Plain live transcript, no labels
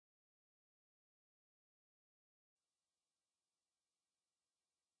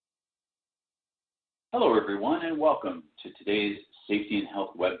Hello, everyone, and welcome to today's Safety and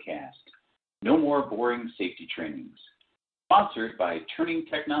Health webcast, No More Boring Safety Trainings, sponsored by Turning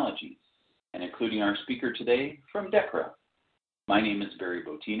Technologies, and including our speaker today from DECRA. My name is Barry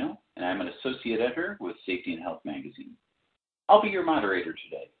Bottino, and I'm an associate editor with Safety and Health magazine. I'll be your moderator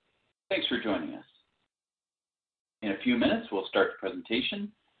today. Thanks for joining us. In a few minutes, we'll start the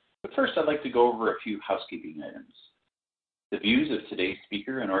presentation, but first I'd like to go over a few housekeeping items. The views of today's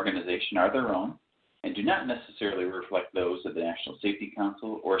speaker and organization are their own and do not necessarily reflect those of the National Safety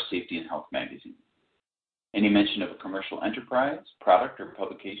Council or Safety and Health magazine. Any mention of a commercial enterprise, product, or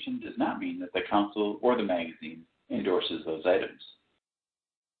publication does not mean that the Council or the magazine endorses those items.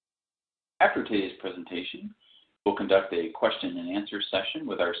 After today's presentation, we'll conduct a question and answer session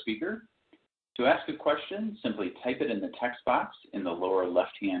with our speaker. To ask a question, simply type it in the text box in the lower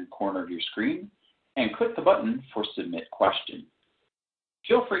left-hand corner of your screen and click the button for Submit Question.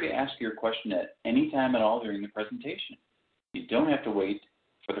 Feel free to ask your question at any time at all during the presentation. You don't have to wait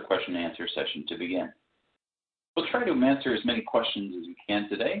for the question and answer session to begin. We'll try to answer as many questions as we can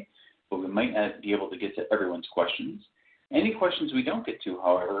today, but we might not be able to get to everyone's questions. Any questions we don't get to,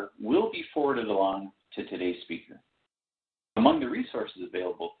 however, will be forwarded along to today's speaker. Among the resources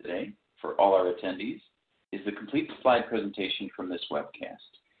available today for all our attendees is the complete slide presentation from this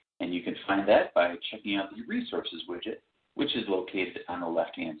webcast, and you can find that by checking out the Resources widget, which is located on the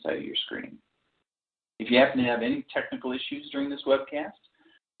left-hand side of your screen. If you happen to have any technical issues during this webcast,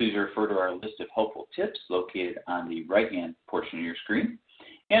 please refer to our list of helpful tips located on the right-hand portion of your screen.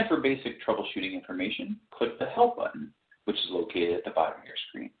 And for basic troubleshooting information, click the Help button, which is located at the bottom of your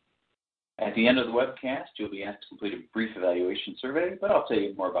screen. At the end of the webcast, you'll be asked to complete a brief evaluation survey, but I'll tell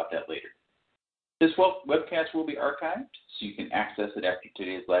you more about that later. This webcast will be archived, so you can access it after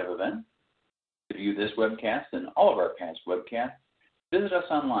today's live event. To view this webcast and all of our past webcasts, visit us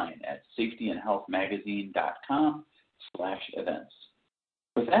online at safetyandhealthmagazine.com/events.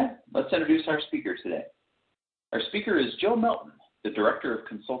 With that, let's introduce our speaker today. Our speaker is Joe Melton, the Director of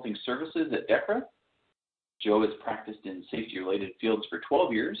Consulting Services at DECRA. Joe has practiced in safety-related fields for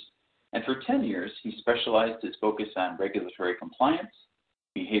 12 years, and for 10 years, he specialized his focus on regulatory compliance,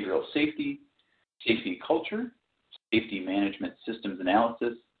 behavioral safety, safety culture, safety management systems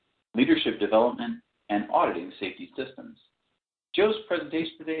analysis, leadership development, and auditing safety systems. Joe's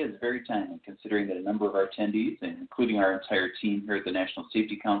presentation today is very timely, considering that a number of our attendees, including our entire team here at the National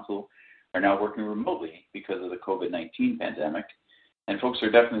Safety Council, are now working remotely because of the COVID-19 pandemic, and folks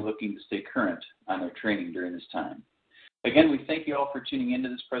are definitely looking to stay current on their training during this time. Again, we thank you all for tuning into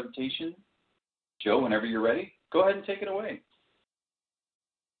this presentation. Joe, whenever you're ready, go ahead and take it away.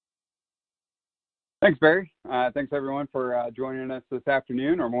 Thanks, Barry. Thanks, everyone, for joining us this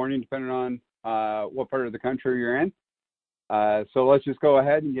afternoon or morning, depending on what part of the country you're in. So let's just go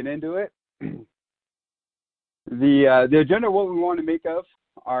ahead and get into it. The agenda, what we want to make of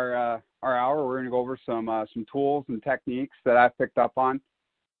our hour, we're going to go over some tools and techniques that I've picked up on.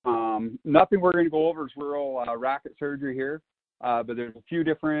 Nothing we're going to go over is real rocket surgery here, but there's a few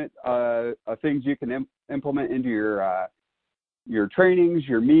different things you can implement into your trainings,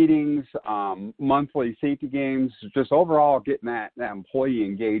 your meetings, monthly safety games, just overall getting that employee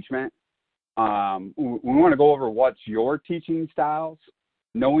engagement. We want to go over what's your teaching styles,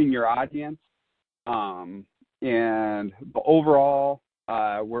 knowing your audience, and overall,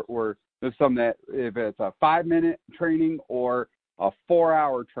 there's some that if it's a 5-minute training or a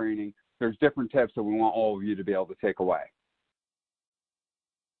 4-hour training, there's different tips that we want all of you to be able to take away.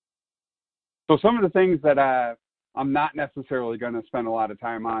 So some of the things that I'm not necessarily going to spend a lot of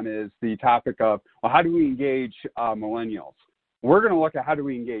time on is the topic of, well, how do we engage millennials? We're going to look at how do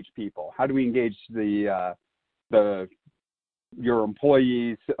we engage people? How do we engage your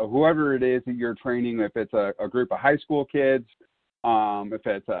employees, whoever it is that you're training, if it's a group of high school kids, if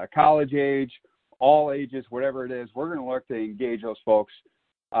it's a college age, all ages, whatever it is, we're going to look to engage those folks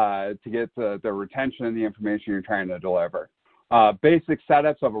to get the retention of the information you're trying to deliver. Basic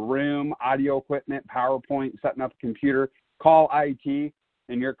setups of a room, audio equipment, PowerPoint, setting up a computer. Call IT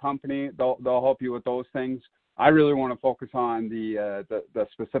in your company. They'll help you with those things. I really want to focus on the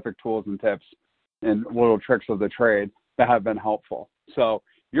specific tools and tips and little tricks of the trade that have been helpful. So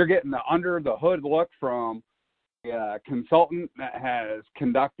you're getting the under the hood look from a consultant that has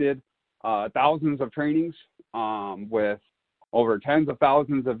conducted thousands of trainings with over tens of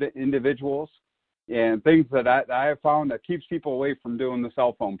thousands of individuals, and things that I have found that keeps people away from doing the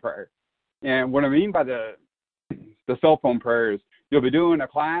cell phone prayer. And what I mean by the cell phone prayer is you'll be doing a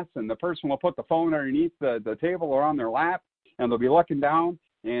class and the person will put the phone underneath the table or on their lap, and they'll be looking down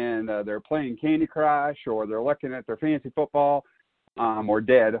and they're playing Candy Crush or they're looking at their fantasy football or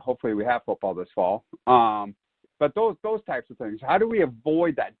did. Hopefully we have football this fall. But those types of things. How do we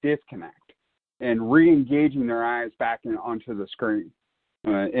avoid that disconnect and re-engaging their eyes back onto the screen?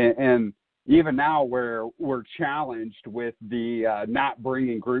 And even now where we're challenged with the not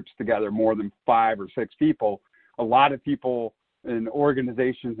bringing groups together more than 5 or 6 people, a lot of people in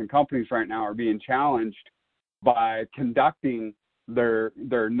organizations and companies right now are being challenged by conducting their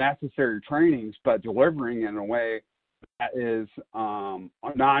necessary trainings, but delivering in a way that is a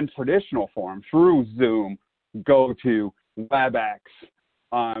non-traditional form through Zoom, GoTo, WebEx,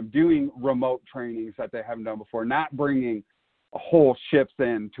 doing remote trainings that they haven't done before, not bringing whole ships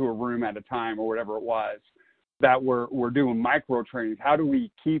into a room at a time or whatever it was, that we're doing micro trainings. How do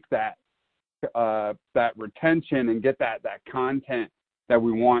we keep that retention and get that content that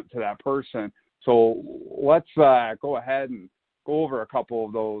we want to that person? So let's go ahead and go over a couple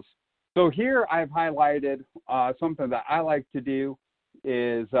of those. So here I've highlighted something that I like to do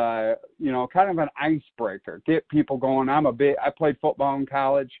is, kind of an icebreaker, get people going. I played football in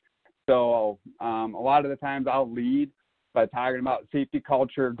college, so a lot of the times I'll lead by talking about safety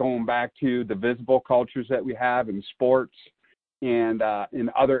culture, going back to the visible cultures that we have in sports and in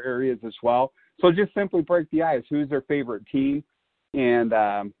other areas as well. So just simply break the ice. Who's their favorite team? And,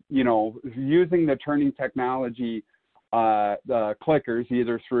 using the turning technology, the clickers,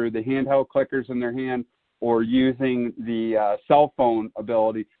 either through the handheld clickers in their hand or using the cell phone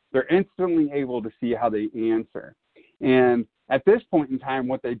ability, they're instantly able to see how they answer. And at this point in time,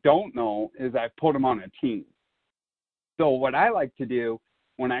 what they don't know is I put them on a team. So what I like to do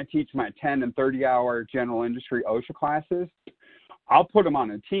when I teach my 10 and 30-hour general industry OSHA classes, I'll put them on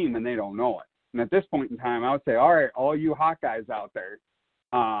a team and they don't know it. And at this point in time, I would say, all right, all you Hawkeyes out there,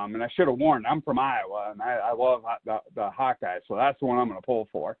 and I should have warned, I'm from Iowa, and I love the Hawkeyes, so that's the one I'm going to pull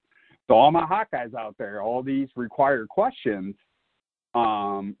for. So all my Hawkeyes out there, all these required questions,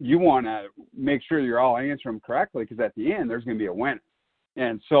 you want to make sure you're all answering them correctly, because at the end, there's going to be a winner,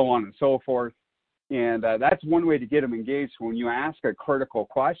 and so on and so forth. And that's one way to get them engaged. When you ask a critical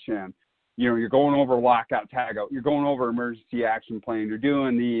question, you're going over lockout, tagout, you're going over emergency action plan, you're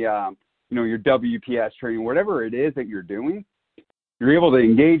doing the, your WPS training, whatever it is that you're doing, you're able to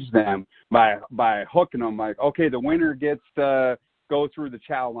engage them by hooking them like, okay, the winner gets to go through the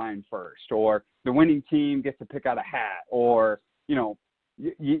chow line first, or the winning team gets to pick out a hat, or,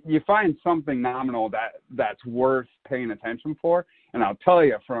 you find something nominal that's worth paying attention for. And I'll tell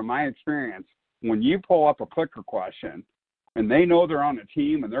you from my experience, when you pull up a clicker question and they know they're on a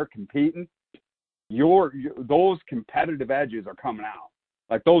team and they're competing, those competitive edges are coming out.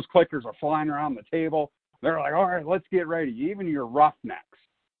 Like those clickers are flying around the table. They're like, all right, let's get ready. Even your roughnecks,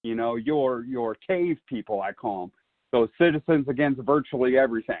 your cave people, I call them, those citizens against virtually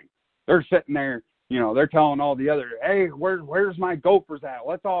everything. They're sitting there, they're telling all the other, hey, where's my gophers at?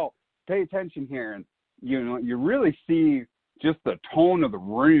 Let's all pay attention here. And, you really see just the tone of the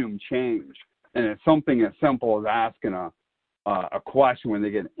room change. And it's something as simple as asking a question when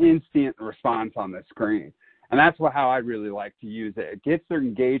they get an instant response on the screen. And that's how I really like to use it. It gets their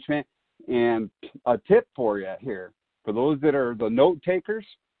engagement. And a tip for you here, for those that are the note takers,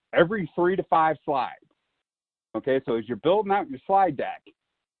 every 3 to 5 slides. Okay, so as you're building out your slide deck,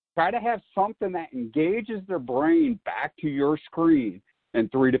 try to have something that engages their brain back to your screen in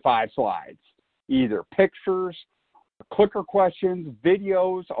 3 to 5 slides. Either pictures, clicker questions,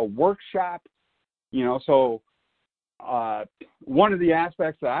 videos, a workshop. So one of the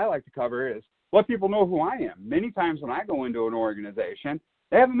aspects that I like to cover is let people know who I am. Many times when I go into an organization,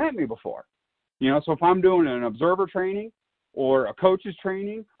 they haven't met me before. So if I'm doing an observer training or a coach's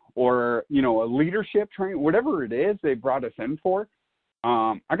training or, a leadership training, whatever it is they brought us in for,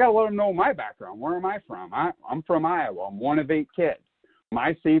 I got to let them know my background. Where am I from? I'm from Iowa. I'm one of 8 kids.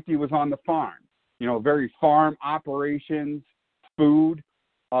 My safety was on the farm, very farm operations, food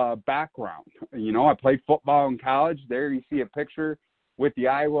background. I played football in college. There you see a picture with the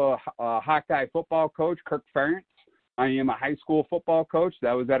Iowa Hawkeye football coach, Kirk Ferentz. I am a high school football coach.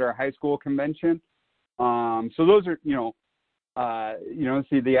 That was at our high school convention. So those are,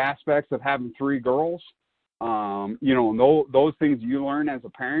 see the aspects of having 3 girls, those things you learn as a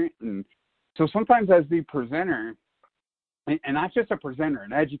parent. And so sometimes as the presenter, and not just a presenter,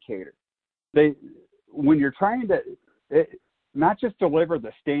 an educator, when you're trying to not just deliver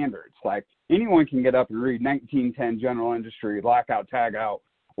the standards, like anyone can get up and read 1910 general industry, lockout, tagout,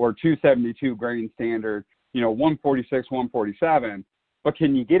 or 272 grain standard, 146, 147, but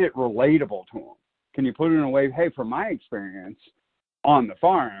can you get it relatable to them? Can you put it in a way, hey, from my experience on the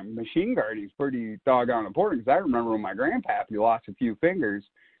farm, machine guarding is pretty doggone important, because I remember when my grandpappy lost a few fingers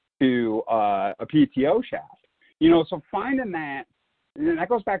to a PTO shaft. So finding that And that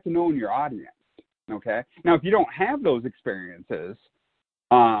goes back to knowing your audience. Okay. Now, if you don't have those experiences,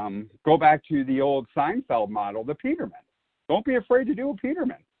 go back to the old Seinfeld model, the Peterman. Don't be afraid to do a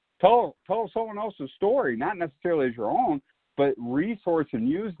Peterman. Tell someone else's story, not necessarily as your own, but resource and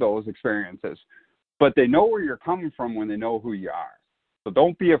use those experiences. But they know where you're coming from when they know who you are. So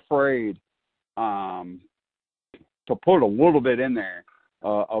don't be afraid to put a little bit in there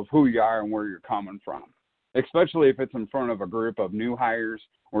of who you are and where you're coming from, especially if it's in front of a group of new hires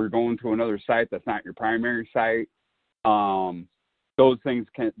or you're going to another site that's not your primary site. Those things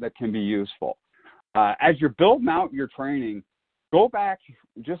that can be useful. As you're building out your training, go back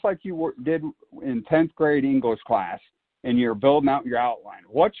just like you did in 10th grade English class, and you're building out your outline.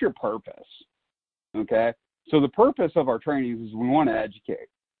 What's your purpose? Okay, so the purpose of our trainings is we want to educate.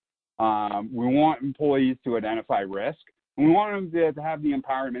 We want employees to identify risk. And we want them to have the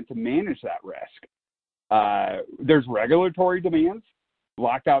empowerment to manage that risk. There's regulatory demands,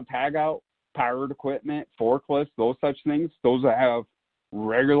 lockout, tagout, powered equipment, forklifts, those such things. Those that have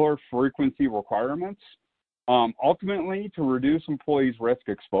regular frequency requirements. Ultimately, to reduce employees' risk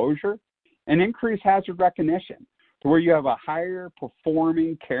exposure and increase hazard recognition to where you have a higher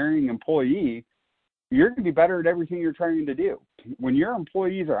performing, caring employee, you're going to be better at everything you're trying to do. When your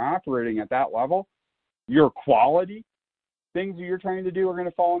employees are operating at that level, your quality things that you're trying to do are going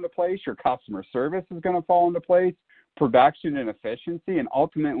to fall into place. Your customer service is going to fall into place. Production and efficiency, and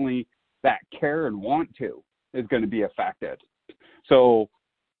ultimately that care and want to is going to be affected. So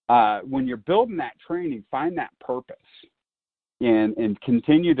when you're building that training, find that purpose and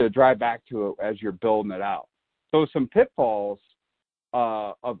continue to drive back to it as you're building it out. So some pitfalls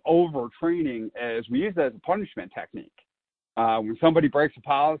of overtraining is we use it as a punishment technique. When somebody breaks a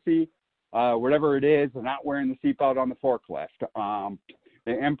policy, whatever it is, they're not wearing the seatbelt on the forklift,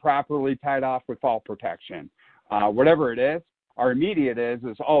 they're improperly tied off with fall protection, whatever it is, our immediate is,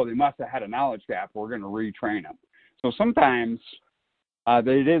 oh, they must have had a knowledge gap, we're going to retrain them. So sometimes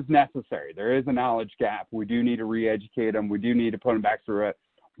it is necessary. There is a knowledge gap. We do need to re-educate them. We do need to put them back through it.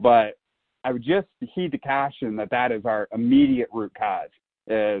 But I would just heed the caution that is our immediate root cause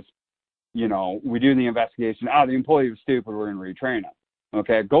is, we do the investigation. Oh, the employee was stupid. We're going to retrain them.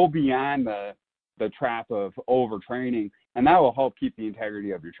 Okay, go beyond the trap of overtraining, and that will help keep the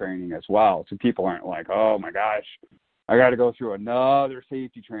integrity of your training as well. So people aren't like, oh my gosh, I got to go through another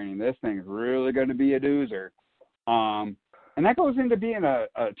safety training. This thing is really going to be a doozer. And that goes into being a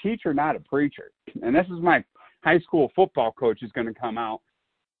teacher, not a preacher. And this is my high school football coach is going to come out.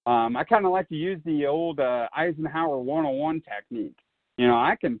 I kind of like to use the old Eisenhower 101 technique.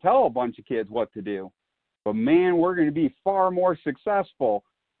 I can tell a bunch of kids what to do, but man, we're going to be far more successful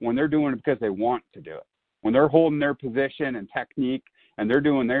when they're doing it because they want to do it. When they're holding their position and technique and they're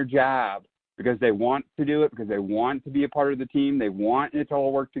doing their job because they want to do it, because they want to be a part of the team, they want it to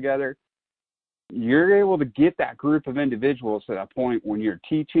all work together, you're able to get that group of individuals to that point when you're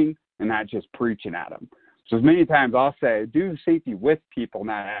teaching and not just preaching at them. So as many times I'll say, do safety with people,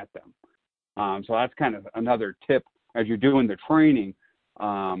 not at them. So that's kind of another tip as you're doing the training.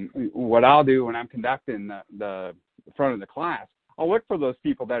 What I'll do when I'm conducting the front of the class, I'll look for those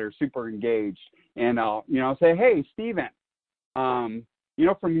people that are super engaged, and I'll say, hey, Steven, from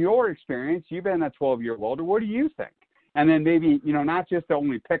your experience, you've been a 12-year-old, what do you think? And then maybe, not just to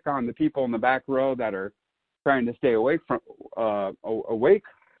only pick on the people in the back row that are trying to stay awake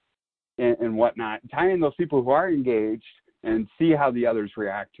and whatnot, tie in those people who are engaged and see how the others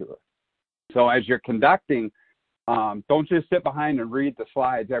react to it. So as you're conducting, don't just sit behind and read the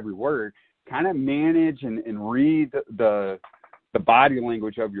slides every word. Kind of manage and read the body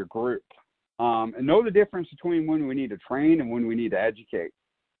language of your group. And know the difference between when we need to train and when we need to educate.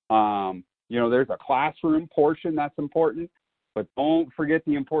 There's a classroom portion that's important, but don't forget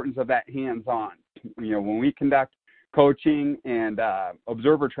the importance of that hands-on. When we conduct coaching and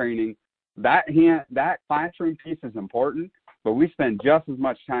observer training, that classroom piece is important, but we spend just as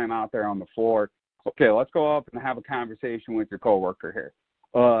much time out there on the floor. Okay, let's go up and have a conversation with your coworker here.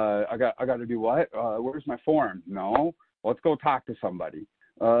 I got to do what? Where's my form? No, let's go talk to somebody.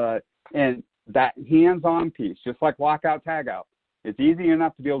 And that hands-on piece, just like lockout, tagout, it's easy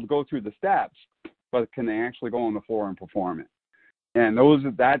enough to be able to go through the steps, but can they actually go on the floor and perform it? And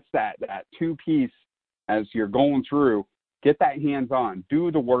that's that two-piece as you're going through. Get that hands-on.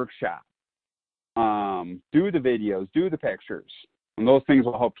 Do the workshop. Do the videos. Do the pictures. And those things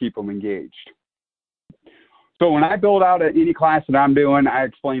will help keep them engaged. So when I build out any class that I'm doing, I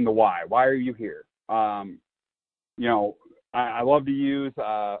explain the why. Why are you here? I love to use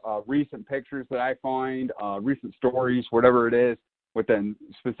recent pictures that I find, recent stories, whatever it is,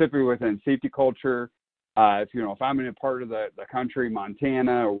 specifically within safety culture, If I'm in a part of the country,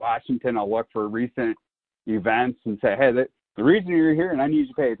 Montana or Washington, I'll look for recent events and say, hey, the reason you're here and I need you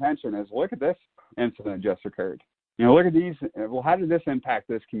to pay attention is look at this incident just occurred. Look at these. Well, how did this impact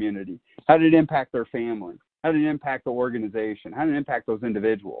this community? How did it impact their family? How did it impact the organization? How did it impact those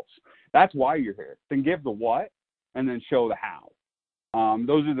individuals? That's why you're here. Then give the what and then show the how.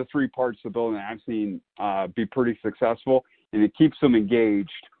 Those are the three parts of the building that I've seen be pretty successful, and it keeps them engaged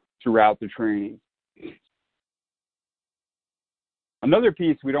throughout the training. Another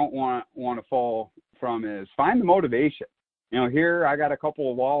piece we don't want to fall from is find the motivation. Here I got a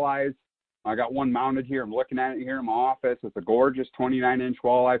couple of walleyes. I got one mounted here. I'm looking at it here in my office. It's a gorgeous 29-inch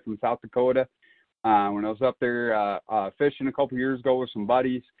walleye from South Dakota. When I was up there fishing a couple years ago with some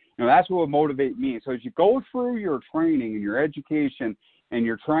buddies, that's what would motivate me. So as you go through your training and your education and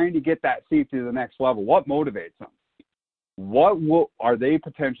you're trying to get that safety to the next level, what motivates them? What are they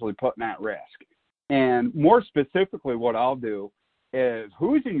potentially putting at risk? And more specifically, what I'll do is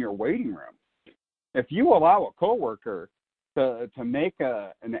who's in your waiting room? If you allow a coworker to make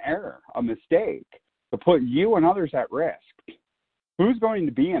an error, a mistake, to put you and others at risk, who's going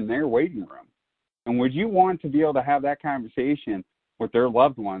to be in their waiting room? And would you want to be able to have that conversation with their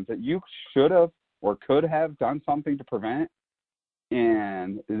loved ones that you should have or could have done something to prevent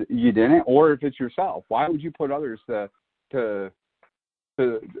and you didn't? Or if it's yourself, why would you put others to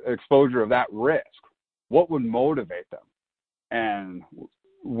exposure of that risk? What would motivate them? And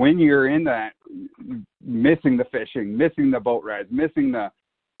when you're in that, missing the fishing, missing the boat rides, missing the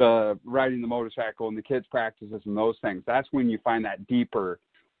riding the motorcycle and the kids' practices and those things, that's when you find that deeper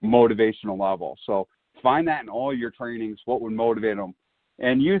motivational level. So find that in all your trainings, what would motivate them,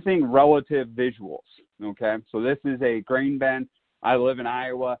 and using relative visuals. Okay, so this is a grain bin. I live in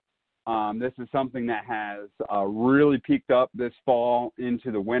Iowa. This is something that has really peaked up this fall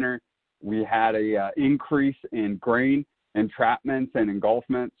into the winter. We had a increase in grain entrapments and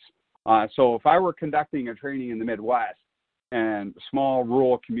engulfments. So if I were conducting a training in the Midwest and small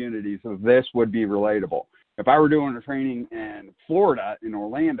rural communities, this would be relatable. If I were doing a training in Florida, in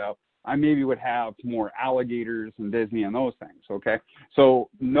Orlando, I maybe would have more alligators and Disney and those things, okay? So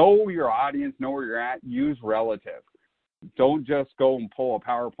know your audience, know where you're at, use relative. Don't just go and pull a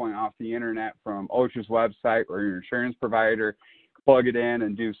PowerPoint off the internet from OSHA's website or your insurance provider, plug it in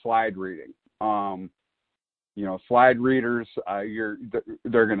and do slide reading. Slide readers,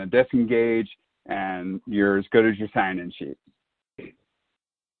 they're going to disengage, and you're as good as your sign-in sheet.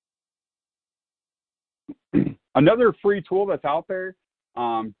 Another free tool that's out there,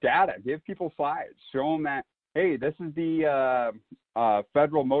 data. Give people slides. Show them that, hey, this is the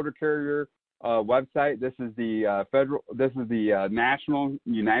Federal Motor Carrier website. This is the national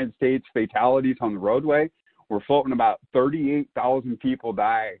United States fatalities on the roadway. We're floating about 38,000 people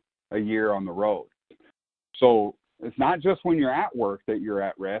die a year on the road. So it's not just when you're at work that you're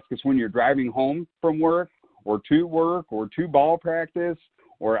at risk. It's when you're driving home from work or to ball practice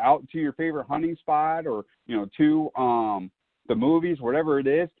or out to your favorite hunting spot or, to the movies, whatever it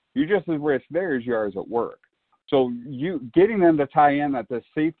is. You're just as risk there as you are as at work. So you getting them to tie in that the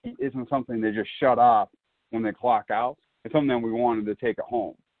safety isn't something they just shut off when they clock out. It's something that we wanted to take it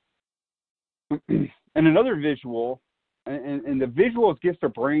home. And another visual, and the visuals gets their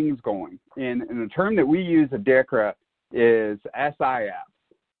brains going. And the term that we use at DICRA is SIF,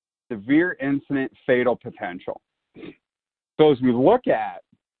 Severe Incident Fatal Potential. So as we look at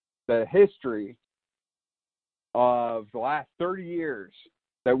the history of the last 30 years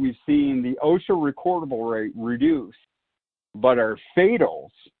that we've seen the OSHA recordable rate reduce, but our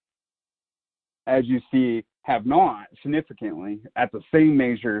fatals, as you see, have not significantly at the same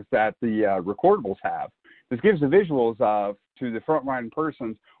measures that the recordables have. This gives the visuals of, to the frontline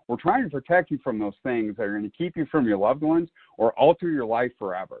persons, we're trying to protect you from those things that are going to keep you from your loved ones or alter your life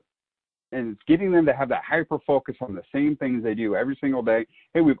forever. And it's getting them to have that hyper focus on the same things they do every single day.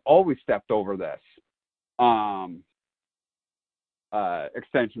 Hey, we've always stepped over this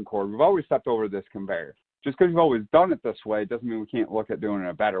extension cord. We've always stepped over this conveyor. Just because we've always done it this way doesn't mean we can't look at doing it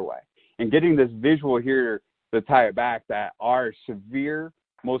a better way. And getting this visual here to tie it back, that our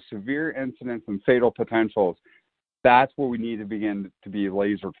most severe incidents and fatal potentials, that's what we need to begin to be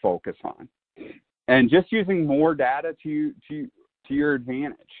laser focused on. And just using more data to your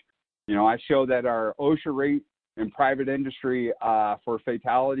advantage. I show that our OSHA rate in private industry for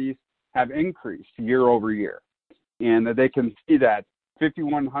fatalities have increased year over year. And that they can see that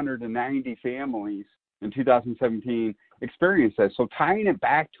 5,190 families in 2017 experienced this. So tying it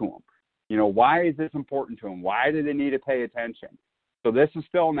back to them, why is this important to them? Why do they need to pay attention? So this is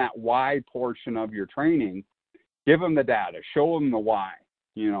still in that why portion of your training. Give them the data, show them the why.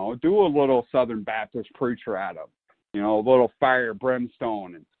 Do a little Southern Baptist preacher at them, a little fire,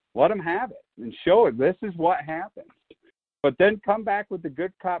 brimstone, and let them have it and show it. This is what happens. But then come back with the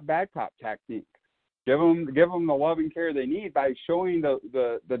good cop, bad cop technique. Give them the loving care they need by showing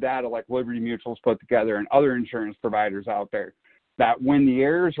the data like Liberty Mutual's put together and other insurance providers out there, that when the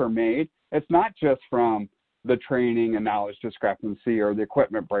errors are made, it's not just from the training and knowledge discrepancy or the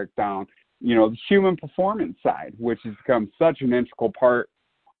equipment breakdown. The human performance side, which has become such an integral part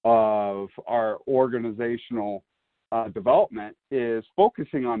of our organizational development, is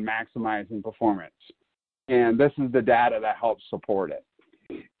focusing on maximizing performance. And this is the data that helps support it.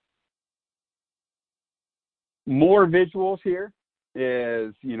 More visuals here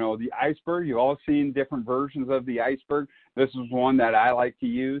is, the iceberg. You've all seen different versions of the iceberg. This is one that I like to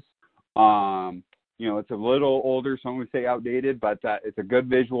use. It's a little older, some would say outdated, but it's a good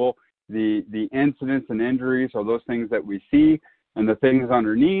visual. The incidents and injuries are those things that we see, and the things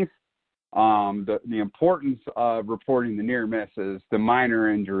underneath, the importance of reporting the near misses, the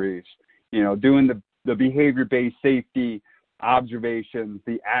minor injuries, doing the behavior-based safety observations,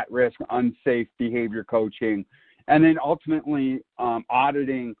 the at-risk, unsafe behavior coaching, and then ultimately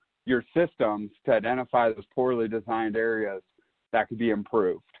auditing your systems to identify those poorly designed areas that could be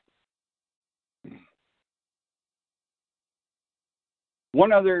improved.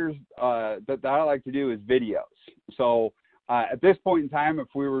 One other that I like to do is videos. So at this point in time, if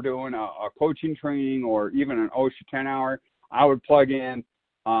we were doing a coaching training or even an OSHA 10-hour, I would plug in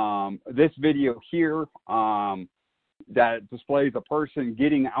this video here that displays a person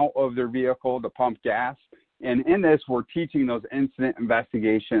getting out of their vehicle to pump gas. And in this, we're teaching those incident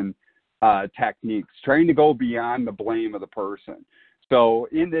investigation techniques, trying to go beyond the blame of the person. So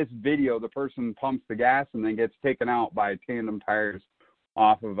in this video, the person pumps the gas and then gets taken out by tandem tires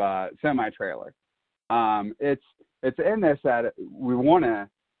off of a semi-trailer. It's in this that we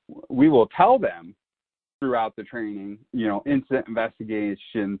will tell them throughout the training, incident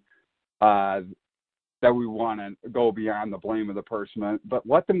investigation, that we want to go beyond the blame of the person, but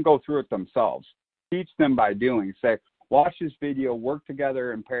let them go through it themselves. Teach them by doing. Say, watch this video, work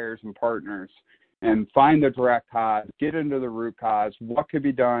together in pairs and partners, and find the direct cause, get into the root cause, what could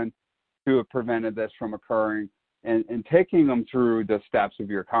be done to have prevented this from occurring, and taking them through the steps of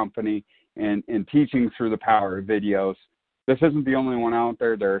your company and teaching through the power of videos. This isn't the only one out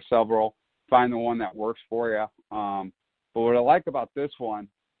there. There are several. Find the one that works for you. But what I like about this one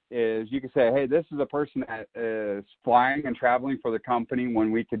is you can say, hey, this is a person that is flying and traveling for the company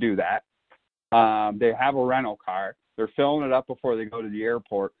when we could do that. They have a rental car. They're filling it up before they go to the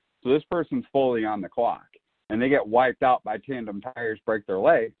airport. So this person's fully on the clock. And they get wiped out by tandem tires, break their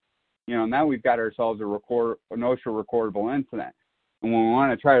leg. Now we've got ourselves a OSHA recordable incident. And when we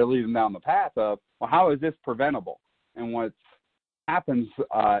want to try to lead them down the path of, well, how is this preventable? And what happens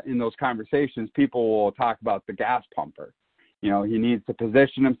in those conversations, people will talk about the gas pumper. He needs to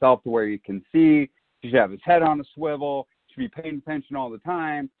position himself to where he can see. He should have his head on a swivel. He should be paying attention all the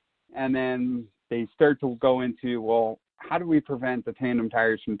time. And then they start to go into, well, how do we prevent the tandem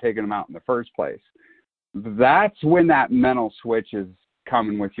tires from taking them out in the first place? That's when that mental switch is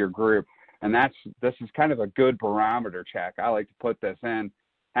coming with your group. And this is kind of a good barometer check. I like to put this in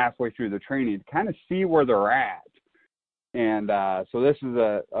halfway through the training to kind of see where they're at. And so this is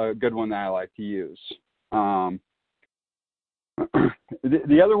a good one that I like to use. The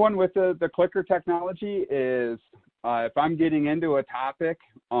other one with the clicker technology is if I'm getting into a topic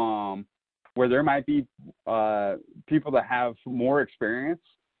where there might be people that have more experience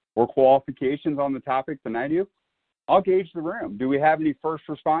or qualifications on the topic than I do, I'll gauge the room. Do we have any first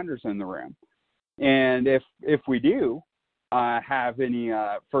responders in the room? And if we do have any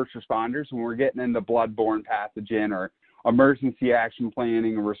first responders and we're getting into bloodborne pathogen or emergency action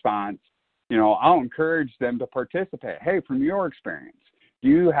planning and response, I'll encourage them to participate. Hey, from your experience, do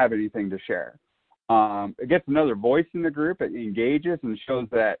you have anything to share? It gets another voice in the group. It engages and shows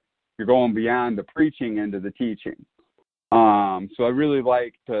that you're going beyond the preaching into the teaching. So I really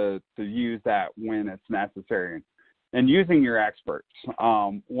like to use that when it's necessary. And using your experts.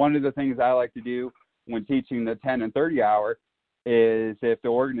 One of the things I like to do when teaching the 10 and 30 hour is if the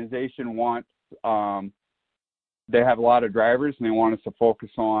organization wants, they have a lot of drivers and they want us to focus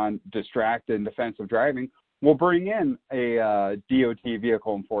on distracted and defensive driving, we'll bring in a DOT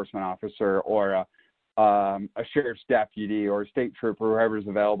vehicle enforcement officer or a sheriff's deputy or a state trooper, whoever's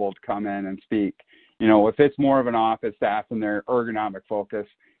available to come in and speak. If it's more of an office staff and they're ergonomic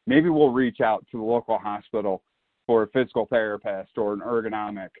focused, maybe we'll reach out to the local hospital for a physical therapist or an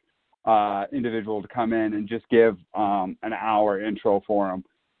ergonomic individual to come in and just give an hour intro for them.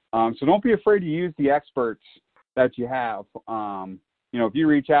 So don't be afraid to use the experts that you have if you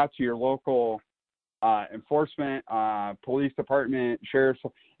reach out to your local enforcement, police department, sheriff's,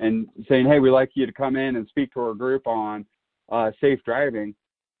 and saying, hey, we'd like you to come in and speak to our group on safe driving,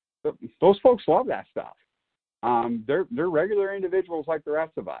 those folks love that stuff. They're regular individuals like the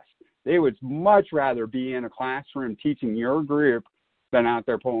rest of us. They would much rather be in a classroom teaching your group than out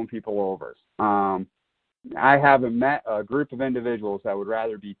there pulling people over. I haven't met a group of individuals that would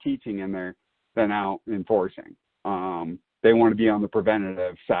rather be teaching in there than out enforcing. They want to be on the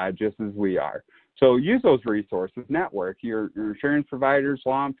preventative side just as we are. So use those resources, network, your insurance providers,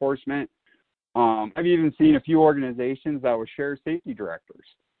 law enforcement. I've even seen a few organizations that will share safety directors.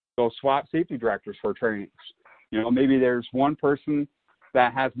 They'll swap safety directors for trainings. Maybe there's one person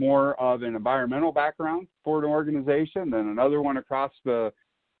that has more of an environmental background for an organization than another one across the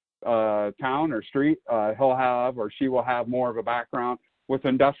town or street. He'll have or she will have more of a background with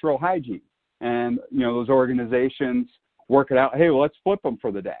industrial hygiene. And, those organizations work it out. Hey, well, let's flip them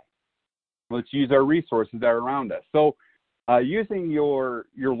for the day. Let's use our resources that are around us. So using your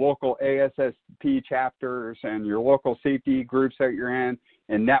local ASSP chapters and your local safety groups that you're in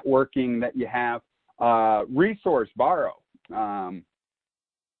and networking that you have, resource borrow.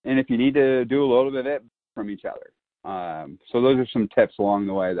 And if you need to do a little bit of it from each other. So those are some tips along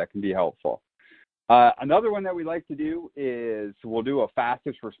the way that can be helpful. Another one that we like to do is we'll do a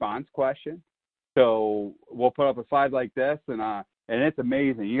fastest response question. So we'll put up a slide like this, and it's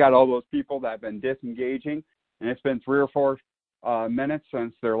amazing. You got all those people that have been disengaging, and it's been 3 or 4 minutes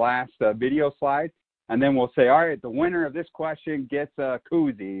since their last video slide. And then we'll say, all right, the winner of this question gets a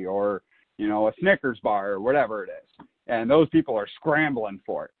koozie or, a Snickers bar or whatever it is. And those people are scrambling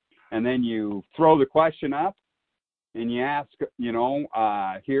for it. And then you throw the question up and you ask,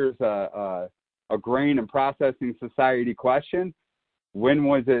 here's a grain and processing society question. When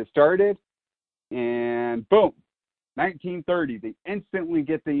was it started? And boom, 1930. They instantly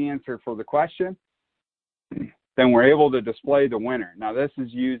get the answer for the question. Then we're able to display the winner. Now this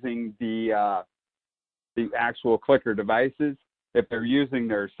is using the actual clicker devices. If they're using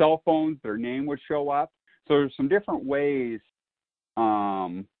their cell phones, their name would show up. So there's some different ways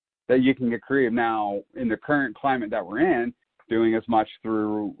that you can get creative now in the current climate that we're in, doing as much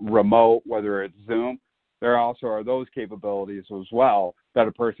through remote, whether it's Zoom. There also are those capabilities as well that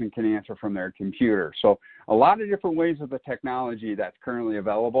a person can answer from their computer. So a lot of different ways with the technology that's currently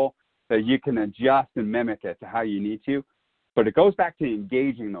available that you can adjust and mimic it to how you need to. But it goes back to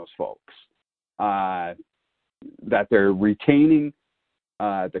engaging those folks, that they're retaining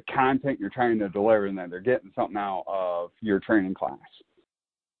the content you're trying to deliver and that they're getting something out of your training class.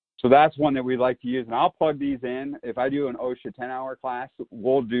 So that's one that we like to use. And I'll plug these in. If I do an OSHA 10-hour class,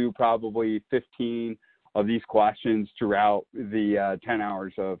 we'll do probably 15 of these questions throughout the 10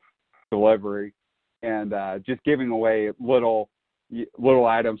 hours of delivery, and just giving away little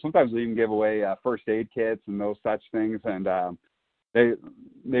items. Sometimes we even give away first aid kits and those such things, and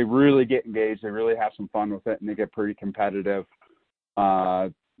they really get engaged. They really have some fun with it, and they get pretty competitive,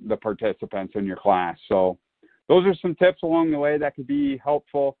 the participants in your class. So those are some tips along the way that could be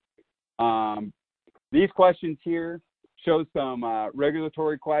helpful. These questions here show some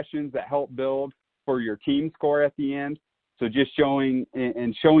regulatory questions that help build for your team score at the end. So just showing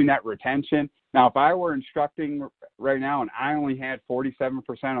that retention. Now, if I were instructing right now and I only had 47%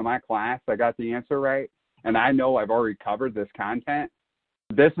 of my class, I got the answer right, and I know I've already covered this content,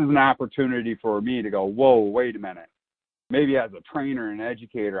 this is an opportunity for me to go, whoa, wait a minute. Maybe as a trainer and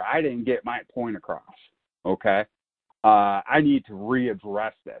educator, I didn't get my point across, okay? I need to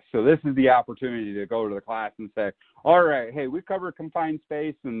readdress this. So this is the opportunity to go to the class and say, all right, hey, we covered confined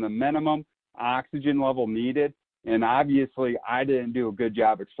space and the minimum oxygen level needed, and obviously I didn't do a good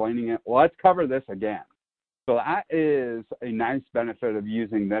job explaining it. Well, let's cover this again. So that is a nice benefit of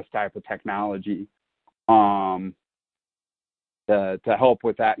using this type of technology to help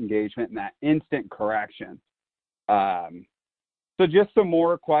with that engagement and that instant correction. So just some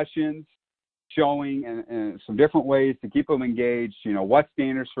more questions showing and some different ways to keep them engaged. What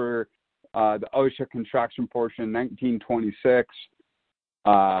standards for the OSHA construction portion, 1926,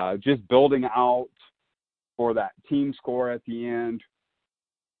 just building out for that team score at the end.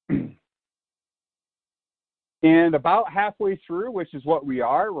 And about halfway through, which is what we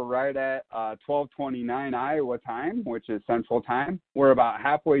are, we're right at 12:29 Iowa time, which is Central Time. We're about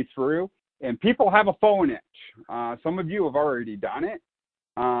halfway through, and people have a phone itch. Some of you have already done it.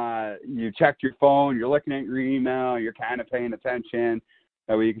 You checked your phone, you're looking at your email, you're kind of paying attention.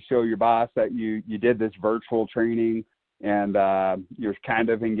 That way you can show your boss that you did this virtual training and you're kind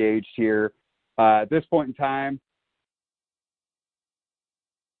of engaged here. At this point in time,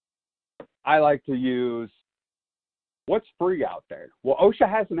 I like to use what's free out there? Well, OSHA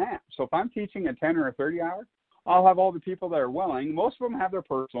has an app. So if I'm teaching a 10 or a 30 hour, I'll have all the people that are willing. Most of them have their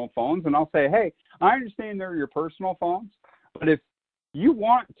personal phones, and I'll say, hey, I understand they're your personal phones, but if you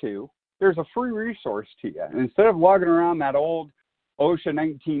want to, there's a free resource to you. And instead of lugging around that old OSHA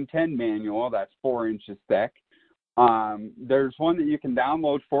 1910 manual that's 4 inches thick, there's one that you can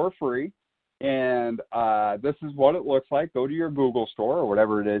download for free. And this is what it looks like. Go to your Google store or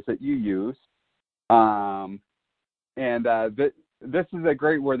whatever it is that you use. This is a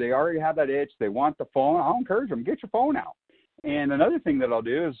great where they already have that itch. They want the phone. I'll encourage them, get your phone out. And another thing that I'll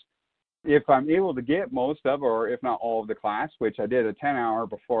do is if I'm able to get most of, or if not all of the class, which I did a 10-hour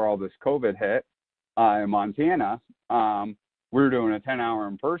before all this COVID hit in Montana, we were doing a 10-hour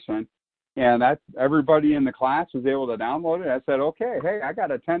in person. And that's everybody in the class was able to download it. I said, okay, hey, I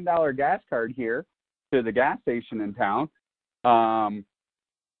got a $10 gas card here to the gas station in town. For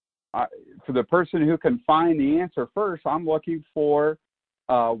the person who can find the answer first, I'm looking for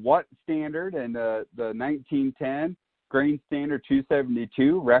what standard, and the 1910 grain standard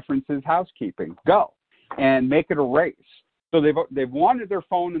 272 references housekeeping. Go and make it a race. So they've wanted their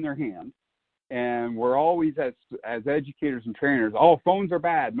phone in their hand. And we're always, as educators and trainers, oh, phones are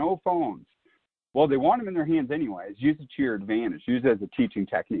bad, no phones. Well, they want them in their hands anyways. Use it to your advantage. Use it as a teaching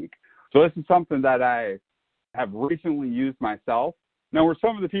technique. So this is something that I have recently used myself. Now, were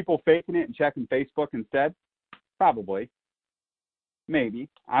some of the people faking it and checking Facebook instead? Probably. Maybe.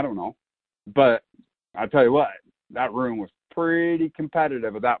 I don't know. But I'll tell you what, that room was pretty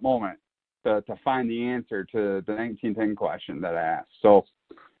competitive at that moment to find the answer to the 1910 question that I asked. So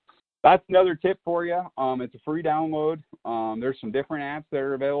that's another tip for you. It's a free download. There's some different apps that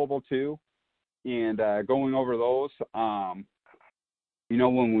are available too. And going over those,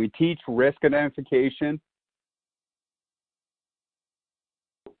 when we teach risk identification,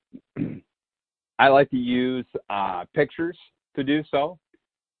 I like to use pictures to do so.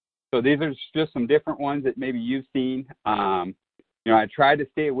 So these are just some different ones that maybe you've seen. I try to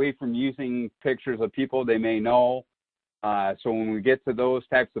stay away from using pictures of people they may know. So when we get to those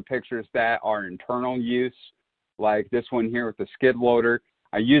types of pictures that are internal use, like this one here with the skid loader,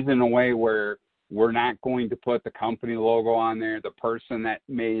 I use it in a way where we're not going to put the company logo on there. The person that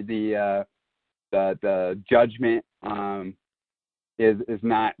made the judgment is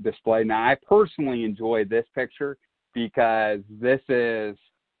not displayed. Now, I personally enjoy this picture because this is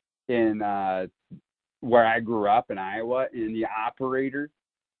in where I grew up in Iowa, and the operator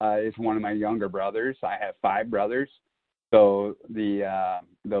is one of my younger brothers. I have 5 brothers. So the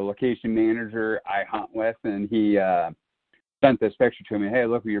location manager I hunt with, and he sent this picture to me. Hey,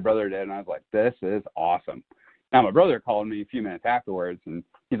 look what your brother did. And I was like, this is awesome. Now, my brother called me a few minutes afterwards, and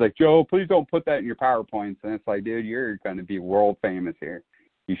he's like, Joe, please don't put that in your PowerPoints. And it's like, dude, you're going to be world famous here.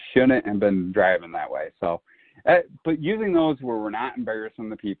 You shouldn't have been driving that way. So, but using those where we're not embarrassing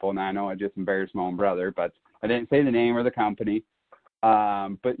the people. Now, I know I just embarrassed my own brother, but I didn't say the name or the company.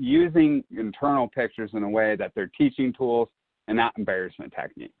 But using internal pictures in a way that they're teaching tools and not embarrassment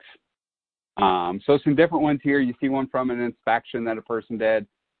techniques. So some different ones here. You see one from an inspection that a person did.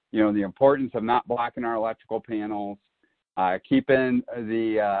 The importance of not blocking our electrical panels, keeping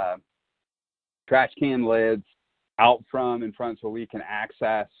the trash can lids out from in front so we can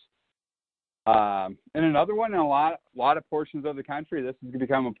access. And another one in a lot of portions of the country, this is going to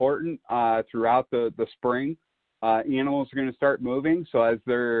become important throughout the spring. Animals are going to start moving. So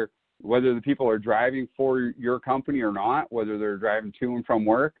whether the people are driving for your company or not, whether they're driving to and from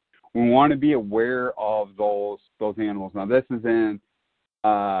work, we want to be aware of those animals. Now, this is in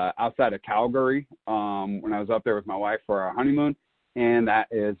outside of Calgary when I was up there with my wife for our honeymoon, and that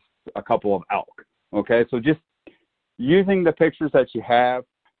is a couple of elk. Okay, so just using the pictures that you have,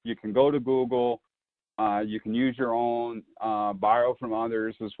 you can go to Google, you can use your own, borrow from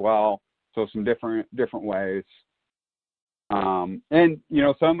others as well. So some different ways. And,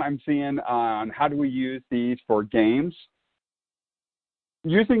 some I'm seeing on how do we use these for games.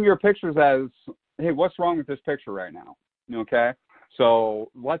 Using your pictures as, hey, what's wrong with this picture right now? Okay?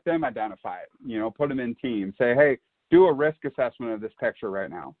 So let them identify it. Put them in teams. Say, hey, do a risk assessment of this picture right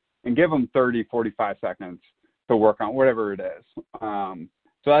now. And give them 30, 45 seconds to work on whatever it is.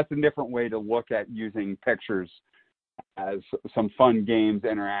 So that's a different way to look at using pictures as some fun games,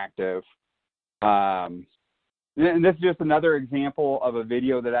 interactive. And this is just another example of a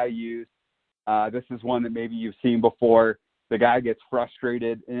video that I use. This is one that maybe you've seen before. The guy gets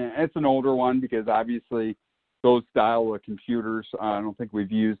frustrated, and it's an older one because obviously those style of computers I don't think we've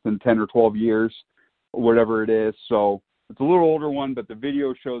used in 10 or 12 years, or whatever it is. So it's a little older one, but the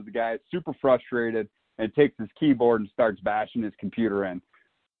video shows the guy super frustrated and takes his keyboard and starts bashing his computer in.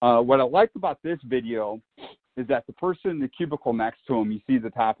 What I like about this video is that the person in the cubicle next to him, you see the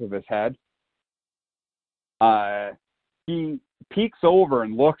top of his head, he peeks over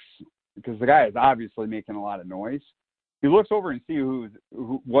and looks, because the guy is obviously making a lot of noise. He looks over and sees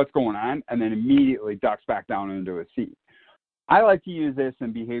what's going on, and then immediately ducks back down into his seat. I like to use this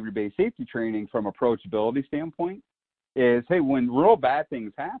in behavior-based safety training from approachability standpoint. Is, hey, when real bad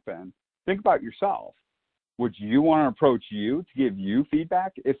things happen, think about yourself. Would you want to approach you to give you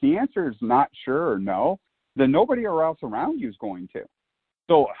feedback? If the answer is not sure or no, then nobody else around you is going to.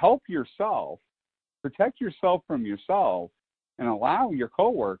 So help yourself, protect yourself from yourself, and allow your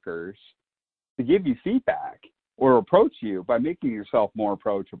coworkers to give you feedback or approach you by making yourself more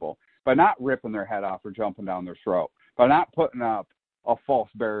approachable, by not ripping their head off or jumping down their throat, by not putting up a false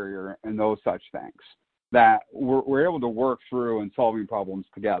barrier and those such things, that we're able to work through and solving problems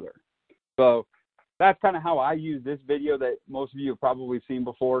together. So that's kind of how I use this video that most of you have probably seen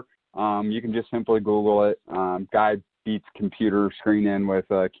before. You can just simply Google it, guy beats computer screen in with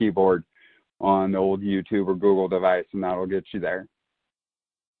a keyboard on the old YouTube or Google device, and that'll get you there.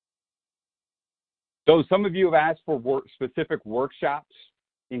 So some of you have asked for specific workshops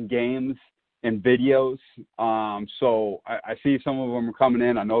in games and videos. So I see some of them are coming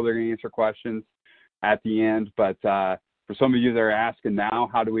in. I know they're going to answer questions at the end, but for some of you that are asking now,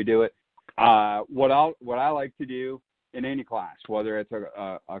 how do we do it? What I like to do in any class, whether it's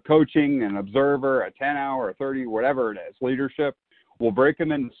a coaching, an observer, a 10-hour, a 30, whatever it is, leadership, we'll break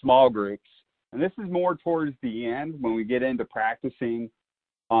them into small groups. And this is more towards the end when we get into practicing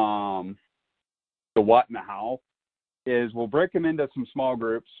the what and the how, is we'll break them into some small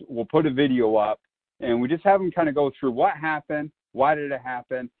groups. We'll put a video up, and we just have them kind of go through what happened, why did it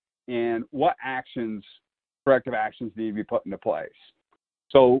happen, and what actions, corrective actions need to be put into place.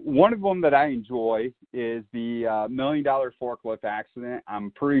 So one of them that I enjoy is the $1 million forklift accident.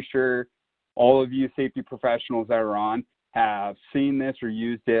 I'm pretty sure all of you safety professionals that are on have seen this or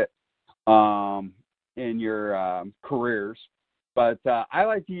used it in your careers. But I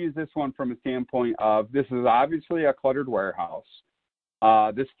like to use this one from a standpoint of, this is obviously a cluttered warehouse.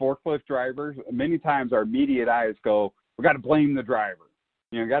 This forklift driver, many times our immediate eyes go, we got to blame the driver.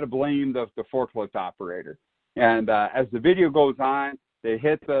 You know, got to blame the forklift operator. And as the video goes on, they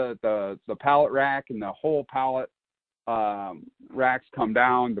hit the pallet rack, and the whole pallet racks come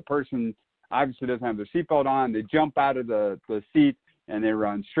down. The person obviously doesn't have their seatbelt on. They jump out of the seat, and they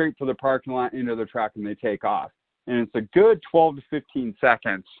run straight to the parking lot, into the truck, and they take off. And it's a good 12 to 15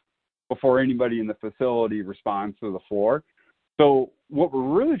 seconds before anybody in the facility responds to the floor. So what we're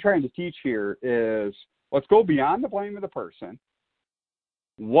really trying to teach here is, let's go beyond the blame of the person.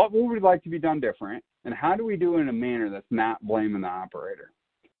 What would we like to be done different? And how do we do it in a manner that's not blaming the operator?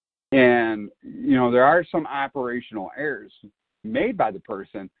 And, you know, there are some operational errors made by the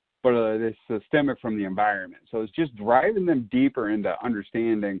person, but it's systemic from the environment. So it's just driving them deeper into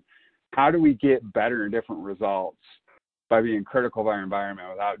understanding, how do we get better and different results by being critical of our environment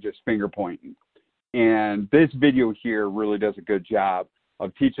without just finger pointing? And this video here really does a good job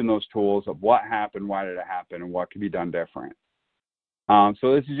of teaching those tools of what happened, why did it happen, and what can be done different.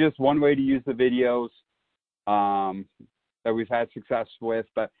 So this is just one way to use the videos that we've had success with.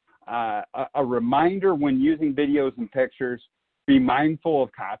 But a reminder when using videos and pictures, be mindful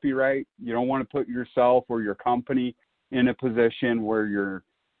of copyright. You don't want to put yourself or your company in a position where you're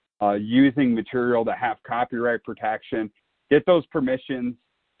using material that have copyright protection. Get those permissions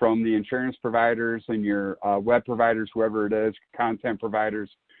from the insurance providers and your web providers, whoever it is, content providers,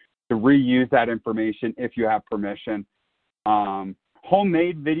 to reuse that information if you have permission.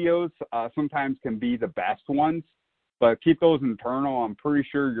 Homemade videos sometimes can be the best ones, but keep those internal. I'm pretty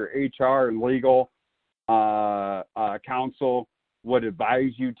sure your HR and legal counsel would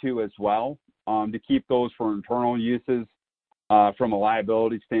advise you to as well, to keep those for internal uses from a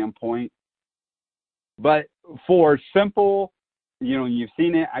liability standpoint. But for simple, you know, you've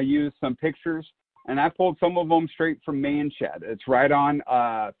seen it, I used some pictures, and I pulled some of them straight from Manshed. It's right on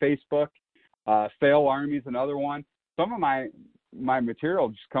Facebook. Fail Army is another one. Some of my material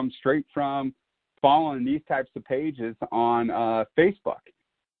just comes straight from following these types of pages on Facebook.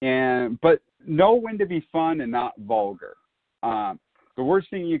 But know when to be fun and not vulgar. The worst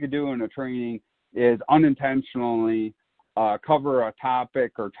thing you could do in a training is unintentionally cover a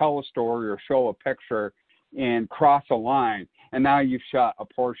topic or tell a story or show a picture and cross a line, and now you've shut a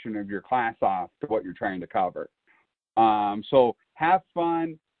portion of your class off to what you're trying to cover. So have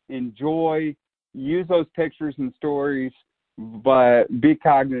fun, enjoy, use those pictures and stories, but be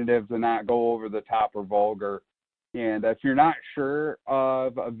cognitive to not go over the top or vulgar. And if you're not sure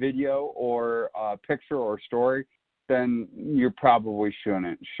of a video or a picture or story, then you probably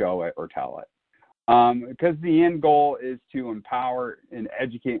shouldn't show it or tell it. because the end goal is to empower and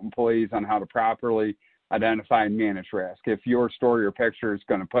educate employees on how to properly identify and manage risk. If your story or picture is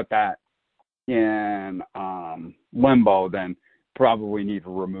going to put that in limbo, then probably need to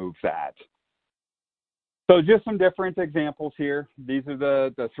remove that. So just some different examples here. These are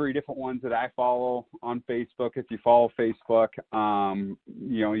the 3 different ones that I follow on Facebook. If you follow Facebook,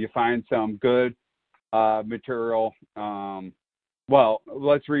 you find some good material. Well,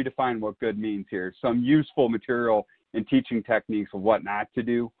 let's redefine what good means here. Some useful material and teaching techniques of what not to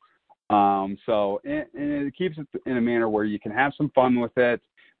do. And it keeps it in a manner where you can have some fun with it,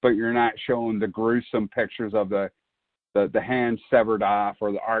 but you're not showing the gruesome pictures of the hand severed off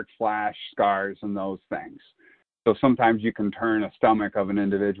or the arc flash scars and those things. So sometimes you can turn a stomach of an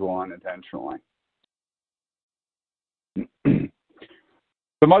individual unintentionally.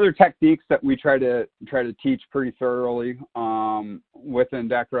 Some other techniques that we try to teach pretty thoroughly within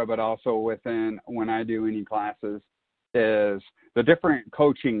DECRA, but also when I do any classes, is the different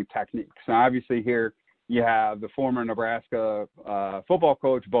coaching techniques. Now, obviously here you have the former Nebraska football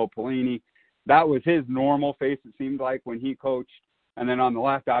coach, Bo Pelini. That was his normal face, it seemed like, when he coached. And then on the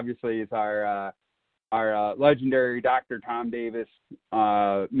left, obviously, is our legendary Dr. Tom Davis,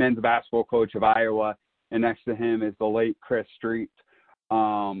 men's basketball coach of Iowa. And next to him is the late Chris Street.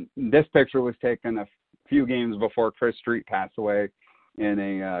 This picture was taken a few games before Chris Street passed away in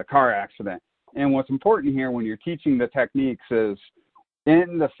a car accident. And what's important here when you're teaching the techniques is,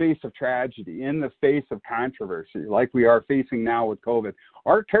 in the face of tragedy, in the face of controversy, like we are facing now with COVID,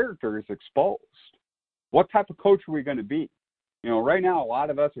 our character is exposed. What type of coach are we going to be? Right now, a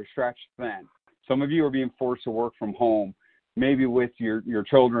lot of us are stretched thin. Some of you are being forced to work from home, maybe with your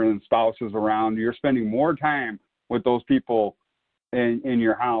children and spouses around. You're spending more time with those people in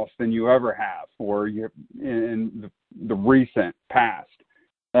your house than you ever have, or in the recent past.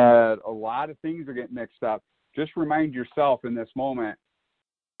 A lot of things are getting mixed up. Just remind yourself in this moment,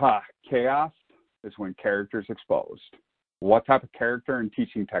 chaos is when character is exposed. What type of character and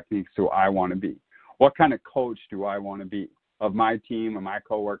teaching techniques do I want to be? What kind of coach do I want to be of my team, of my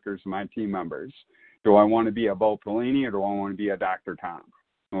coworkers, of my team members? Do I want to be a Bo Pelini, or do I want to be a Dr. Tom?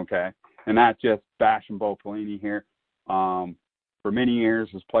 Okay? And not just bashing Bo Pelini here. For many years,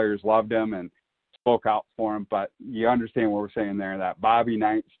 his players loved him and spoke out for him, but you understand what we're saying there, that Bobby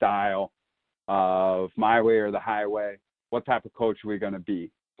Knight style of my way or the highway. What type of coach are we going to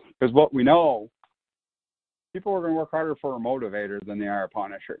be? Because what we know, people are going to work harder for a motivator than they are a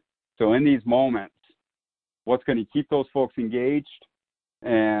punisher. So in these moments, what's going to keep those folks engaged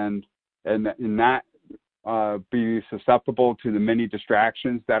and not be susceptible to the many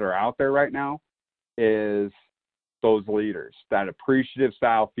distractions that are out there right now is those leaders, that appreciative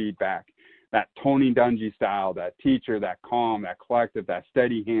style feedback, that Tony Dungy style, that teacher, that calm, that collective, that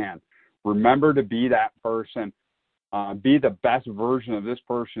steady hand. Remember to be that person. Be the best version of this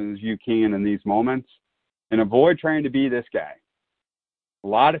person as you can in these moments, and avoid trying to be this guy. A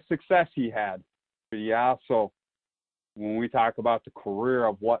lot of success he had, but he also, when we talk about the career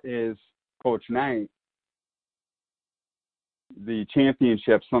of what is Coach Knight, the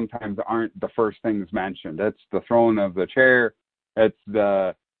championships sometimes aren't the first things mentioned. It's the throwing of the chair. It's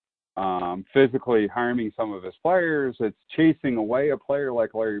the physically harming some of his players. It's chasing away a player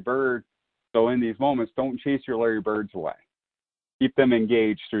like Larry Bird. So in these moments, don't chase your Larry Birds away. Keep them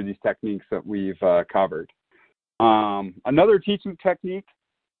engaged through these techniques that we've covered. Another teaching technique,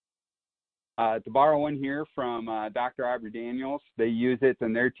 to borrow one here from Dr. Aubrey Daniels, they use it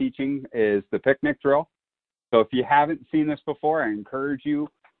in their teaching, is the picnic drill. So if you haven't seen this before, I encourage you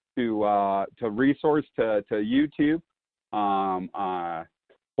to resource to YouTube.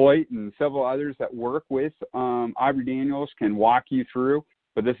 Hoyt and several others that work with Aubrey Daniels can walk you through,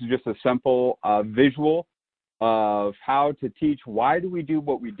 but this is just a simple visual of how to teach. Why do we do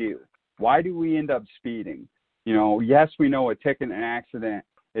what we do? Why do we end up speeding? Yes, we know a ticket and an accident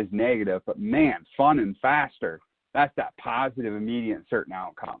is negative, but man, fun and faster, that's that positive, immediate, certain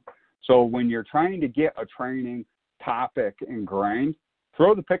outcome. So when you're trying to get a training topic ingrained,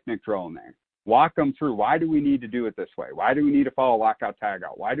 throw the picnic drill in there. Walk them through. Why do we need to do it this way? Why do we need to follow lockout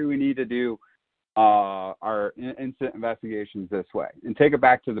tagout? Why do we need to do our incident investigations this way? And take it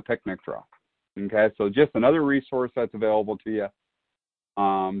back to the picnic drill. Okay, so just another resource that's available to you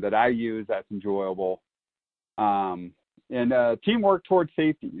that I use that's enjoyable. And teamwork towards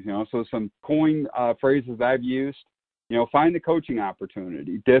safety. So some coin phrases I've used. Find the coaching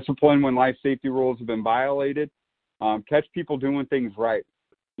opportunity. Discipline when life safety rules have been violated. Catch people doing things right.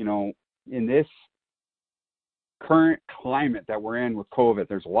 In this current climate that we're in with COVID,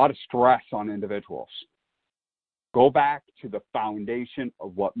 there's a lot of stress on individuals. Go back to the foundation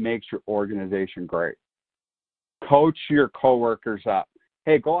of what makes your organization great. Coach your coworkers up.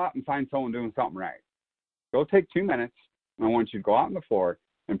 Hey, go out and find someone doing something right. Go take 2 minutes, and I want you to go out on the floor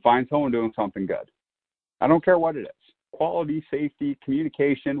and find someone doing something good. I don't care what it is. Quality, safety,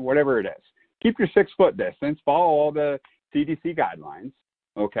 communication, whatever it is. Keep your 6-foot distance. Follow all the CDC guidelines,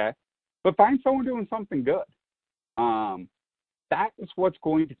 okay? But find someone doing something good. That is what's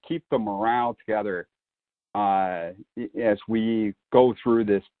going to keep the morale together as we go through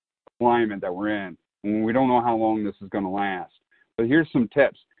this climate that we're in. And we don't know how long this is going to last. But here's some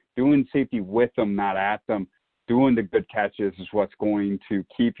tips. Doing safety with them, not at them. Doing the good catches is what's going to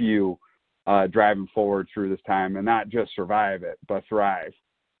keep you driving forward through this time, and not just survive it, but thrive.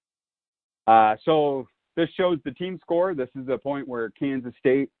 So this shows the team score. This is the point where Kansas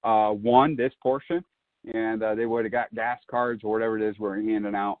State won this portion, and they would have got gas cards or whatever it is we're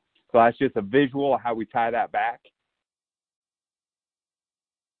handing out. So that's just a visual of how we tie that back.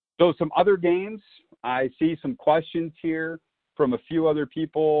 So some other games, I see some questions here from a few other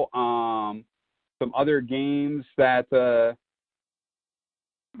people. Some other games that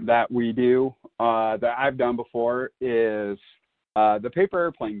we do that I've done before is the paper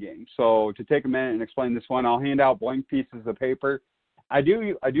airplane game. So to take a minute and explain this one, I'll hand out blank pieces of paper. I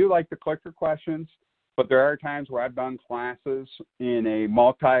do like the clicker questions, but there are times where I've done classes in a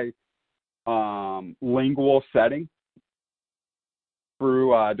multi-lingual setting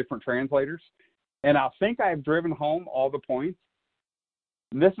through different translators, and I'll think I've driven home all the points.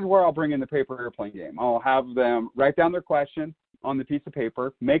 And this is where I'll bring in the paper airplane game. I'll have them write down their question on the piece of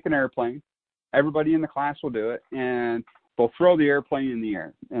paper, make an airplane. Everybody in the class will do it, and they'll throw the airplane in the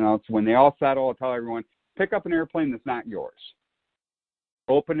air. And when they all settle, I'll tell everyone, pick up an airplane that's not yours.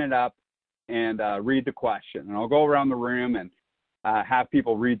 Open it up and read the question. And I'll go around the room and have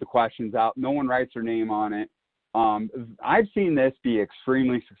people read the questions out. No one writes their name on it. I've seen this be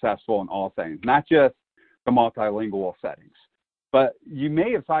extremely successful in all settings, not just the multilingual settings. But you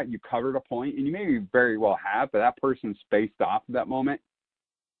may have thought you covered a point, and you may very well have, but that person spaced off at that moment,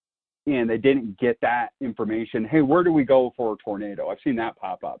 and they didn't get that information. Hey, where do we go for a tornado? I've seen that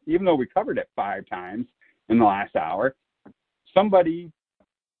pop up. Even though we covered it 5 times in the last hour, somebody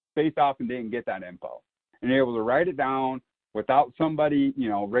spaced off and didn't get that info. And they're able to write it down without somebody, doing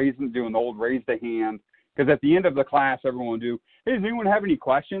the old raise the hand. Because at the end of the class, everyone will do, hey, does anyone have any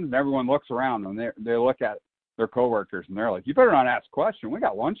questions? And everyone looks around, and they look at their coworkers, and they're like, you better not ask a question. We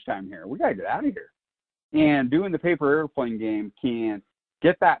got lunchtime here. We got to get out of here. And doing the paper airplane game can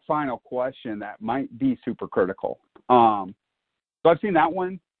get that final question that might be super critical. So I've seen that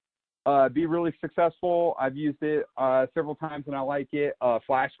one be really successful. I've used it several times, and I like it.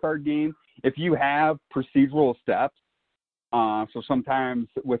 Flashcard game. If you have procedural steps, so sometimes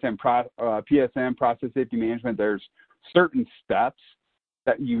within PSM, Process Safety Management, there's certain steps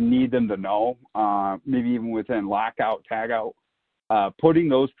that you need them to know, maybe even within lockout, tagout, putting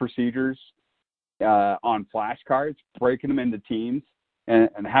those procedures on flashcards, breaking them into teams, and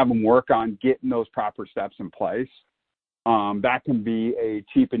have them work on getting those proper steps in place. That can be a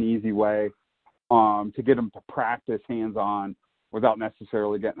cheap and easy way to get them to practice hands-on without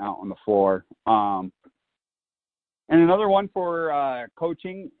necessarily getting out on the floor. And another one for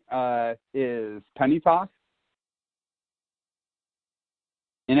coaching is penny toss.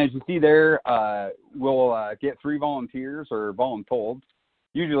 And as you see there, we'll get 3 volunteers or voluntold.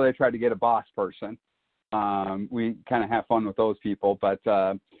 Usually I try to get a boss person. We kind of have fun with those people, but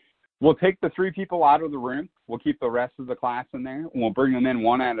we'll take the 3 people out of the room. We'll keep the rest of the class in there, and we'll bring them in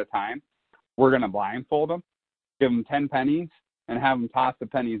one at a time. We're going to blindfold them, give them 10 pennies, and have them toss the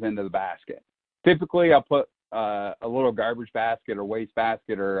pennies into the basket. Typically, I'll put a little garbage basket or waste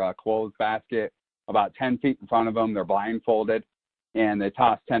basket or a clothes basket about 10 feet in front of them. They're blindfolded, and they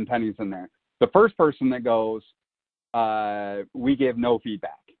toss 10 pennies in there. The first person that goes, we give no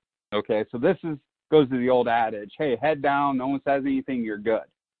feedback. Okay, so this goes to the old adage, hey, head down, no one says anything, you're good.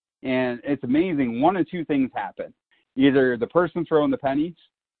 And it's amazing, 1 of 2 things happen. Either the person throwing the pennies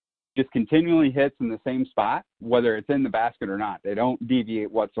just continually hits in the same spot, whether it's in the basket or not. They don't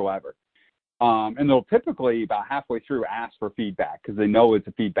deviate whatsoever. And they'll typically, about halfway through, ask for feedback because they know it's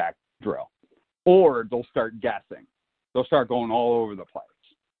a feedback drill. Or they'll start guessing. They'll start going all over the place,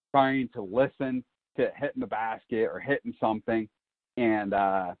 trying to listen to hitting the basket or hitting something. And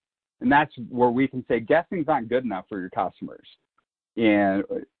that's where we can say guessing's not good enough for your customers. And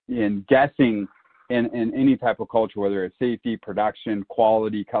in guessing in any type of culture, whether it's safety, production,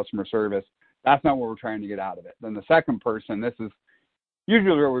 quality, customer service, that's not what we're trying to get out of it. Then the second person, this is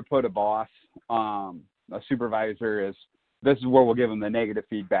usually where we put a boss, a supervisor, this is where we'll give them the negative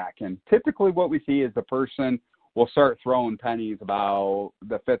feedback. And typically what we see is the person will start throwing pennies about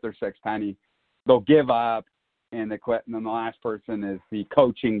the fifth or sixth penny. They'll give up and they quit. And then the last person is the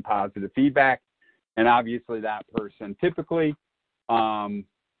coaching positive feedback. And obviously that person, typically,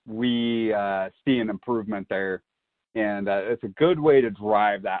 we see an improvement there. And it's a good way to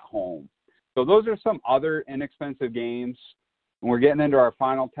drive that home. So those are some other inexpensive games. And we're getting into our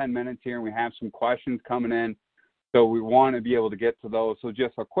final 10 minutes here, and we have some questions coming in. So we want to be able to get to those. So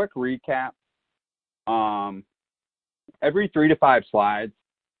just a quick recap. Every 3 to 5 slides,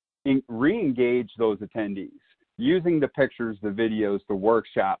 re-engage those attendees using the pictures, the videos, the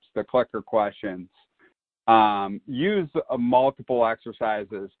workshops, the clicker questions. Use multiple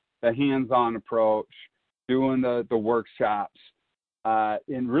exercises, the hands-on approach, doing the workshops,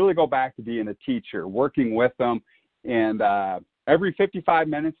 and really go back to being a teacher, working with them. And every 55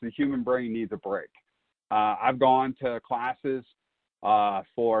 minutes, the human brain needs a break. I've gone to classes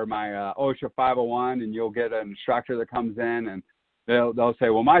for my OSHA 501, and you'll get an instructor that comes in, and they'll say,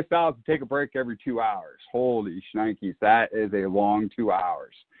 well, my style is to take a break every 2 hours. Holy shnikes, that is a long 2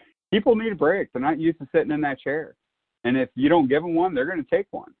 hours. People need a break. They're not used to sitting in that chair. And if you don't give them one, they're going to take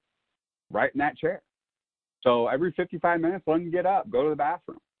one right in that chair. So every 55 minutes, let them get up, go to the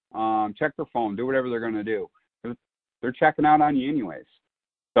bathroom, check their phone, do whatever they're going to do. They're checking out on you anyways.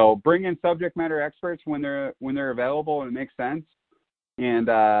 So bring in subject matter experts when they're available and it makes sense. And,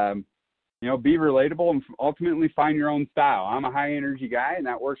 be relatable and ultimately find your own style. I'm a high energy guy and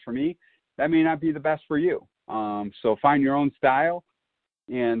that works for me. That may not be the best for you. So find your own style.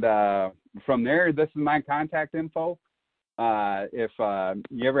 And from there, this is my contact info. If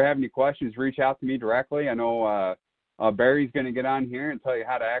you ever have any questions, reach out to me directly. I know Barry's going to get on here and tell you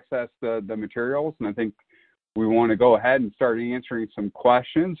how to access the materials. And I think we want to go ahead and start answering some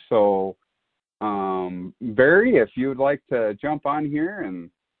questions. So, Barry, if you would like to jump on here and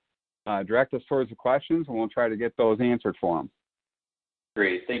direct us towards the questions, and we'll try to get those answered for them.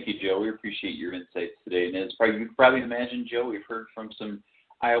 Great. Thank you, Joe. We appreciate your insights today. And as you can probably imagine, Joe, we've heard from some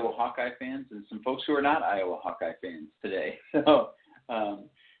Iowa Hawkeye fans and some folks who are not Iowa Hawkeye fans today. So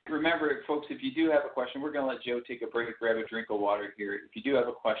remember, folks, if you do have a question, we're going to let Joe take a break, grab a drink of water here. If you do have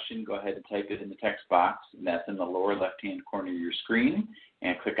a question, go ahead and type it in the text box, and that's in the lower left-hand corner of your screen,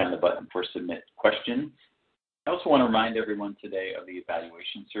 and click on the button for Submit Question. I also want to remind everyone today of the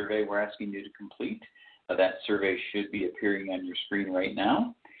evaluation survey we're asking you to complete. That survey should be appearing on your screen right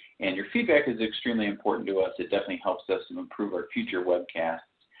now. And your feedback is extremely important to us. It definitely helps us to improve our future webcasts.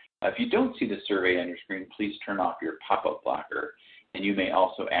 If you don't see the survey on your screen, please turn off your pop-up blocker. And you may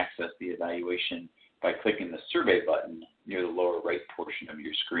also access the evaluation by clicking the survey button near the lower right portion of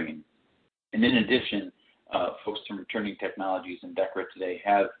your screen. And in addition, folks from Turning Technologies and DEKRA today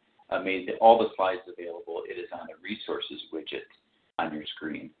have made all the slides available. It is on the resources widget on your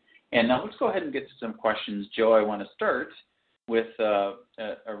screen. And now let's go ahead and get to some questions. Joe, I want to start with a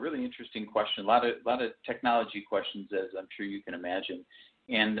really interesting question. A lot of technology questions, as I'm sure you can imagine.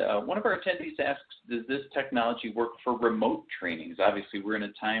 And one of our attendees asks, does this technology work for remote trainings? Obviously, we're in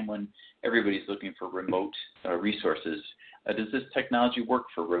a time when everybody's looking for remote resources. Does this technology work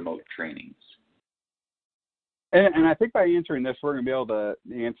for remote trainings? And I think by answering this, we're going to be able to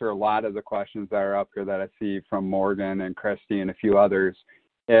answer a lot of the questions that are up here that I see from Morgan and Christy and a few others.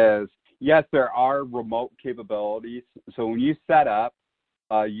 Is yes, there are remote capabilities. So when you set up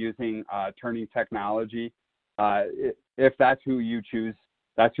using Turning Technology, if that's who you choose,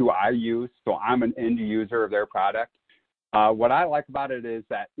 that's who I use. So I'm an end user of their product. What I like about it is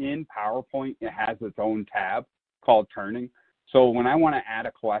that in PowerPoint, it has its own tab called Turning. So when I want to add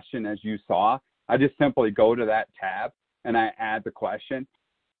a question, as you saw, I just simply go to that tab and I add the question.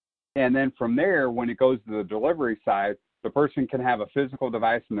 And then from there, when it goes to the delivery side, the person can have a physical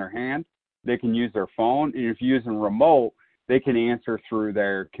device in their hand. They can use their phone. And if you're using remote, they can answer through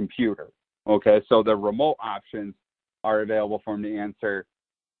their computer. Okay, so the remote options are available for them to answer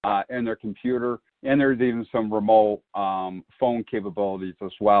in their computer. And there's even some remote phone capabilities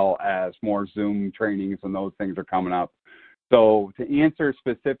as well as more Zoom trainings, and those things are coming up. So to answer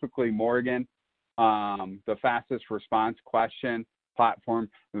specifically, Morgan, the fastest response question platform,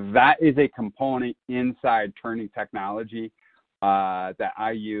 that is a component inside Turning Technology that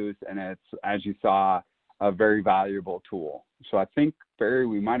I use, and it's, as you saw, a very valuable tool. So I think, Barry,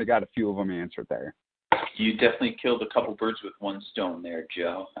 we might have got a few of them answered there. You definitely killed a couple birds with one stone there,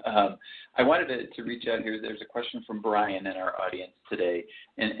 Joe. I wanted to reach out here. There's a question from Brian in our audience today.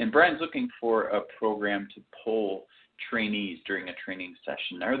 And Brian's looking for a program to poll trainees during a training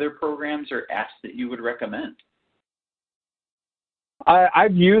session. Are there programs or apps that you would recommend?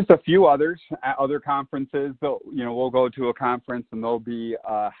 I've used a few others at other conferences. We'll go to a conference and they'll be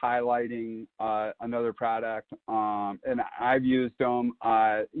highlighting another product, and I've used them.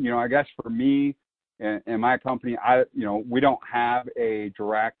 I guess for me and my company, we don't have a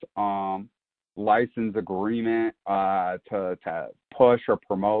direct license agreement to push or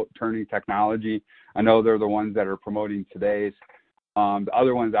promote Turning Technology. I know they're the ones that are promoting today's. The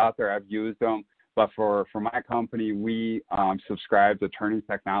other ones out there, I've used them. But for my company, we subscribe to Turning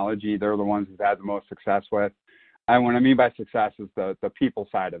Technology. They're the ones we've had the most success with. And what I mean by success is the people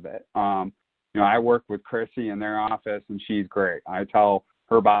side of it. I work with Chrissy in their office, and she's great. I tell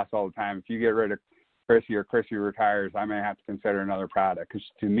her boss all the time, if you get rid of Chrissy or Chrissy retires, I may have to consider another product. Because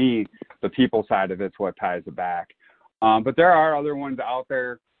to me, the people side of it's what ties it back. But there are other ones out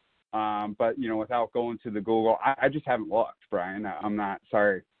there. But, without going to the Google, I just haven't looked, Brian. I'm not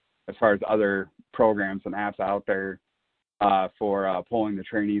sorry. As far as other programs and apps out there for pulling the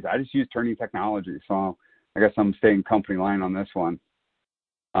trainees, I just use Turning Technology. So I guess I'm staying company line on this one.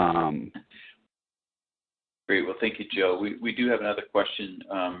 Great. Well, thank you, Joe. We do have another question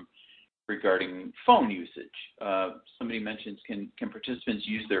regarding phone usage. Somebody mentions, can participants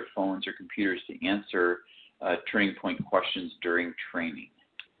use their phones or computers to answer Turning Point questions during training?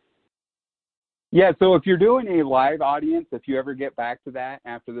 Yeah, so if you're doing a live audience, if you ever get back to that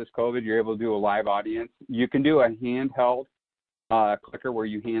after this COVID, you're able to do a live audience. You can do a handheld clicker where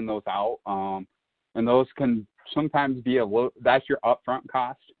you hand those out, and those can sometimes be that's your upfront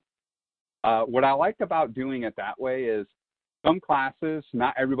cost. What I like about doing it that way is some classes,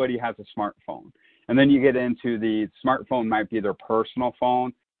 not everybody has a smartphone. And then you get into the smartphone might be their personal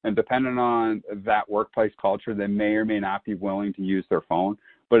phone, and depending on that workplace culture, they may or may not be willing to use their phone.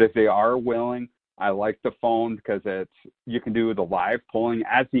 But if they are willing, I like the phone because you can do the live polling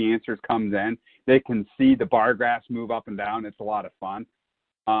as the answers comes in. They can see the bar graphs move up and down. It's a lot of fun.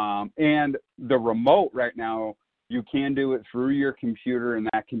 And the remote right now, you can do it through your computer, and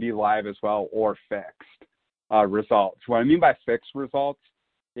that can be live as well, or fixed results. What I mean by fixed results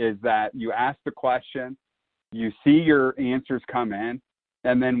is that you ask the question, you see your answers come in,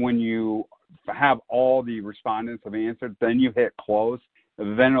 and then when you have all the respondents have answered, then you hit close.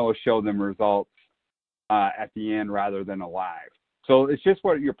 Then it'll show them results at the end rather than a live. So it's just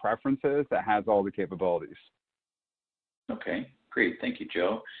what your preference is that has all the capabilities. Okay, great. Thank you,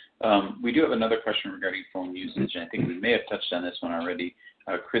 Joe. We do have another question regarding phone usage, and I think we may have touched on this one already.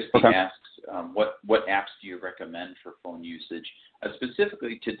 Christy asks, what apps do you recommend for phone usage,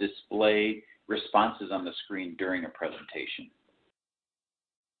 specifically to display responses on the screen during a presentation?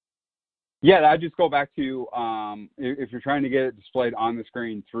 Yeah, I just go back to if you're trying to get it displayed on the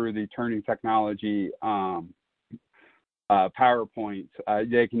screen through the Turning Technology PowerPoint,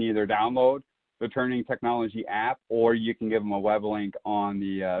 they can either download the Turning Technology app, or you can give them a web link on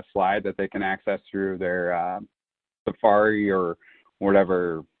the slide that they can access through their Safari or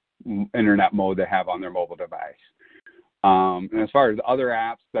whatever internet mode they have on their mobile device. And as far as other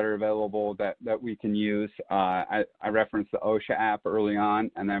apps that are available that we can use, I referenced the OSHA app early on,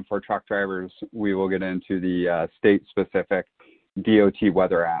 and then for truck drivers, we will get into the state-specific DOT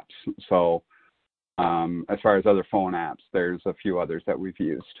weather apps. So as far as other phone apps, there's a few others that we've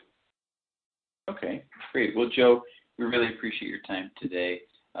used. Okay, great. Well, Joe, we really appreciate your time today.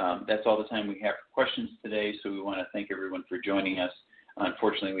 That's all the time we have for questions today, so we want to thank everyone for joining us.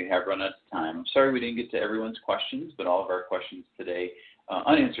 Unfortunately, we have run out of time. I'm sorry we didn't get to everyone's questions, but all of our questions today,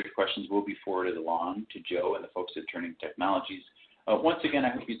 unanswered questions, will be forwarded along to Joe and the folks at Turning Technologies. Once again, I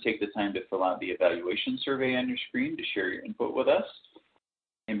hope you take the time to fill out the evaluation survey on your screen to share your input with us.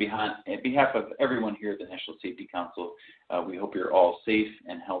 On behalf of everyone here at the National Safety Council, we hope you're all safe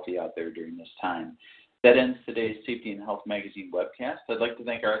and healthy out there during this time. That ends today's Safety and Health Magazine webcast. I'd like to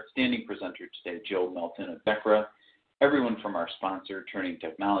thank our outstanding presenter today, Joe Melton of BECRA, everyone from our sponsor, Turning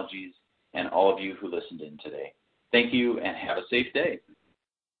Technologies, and all of you who listened in today. Thank you, and have a safe day.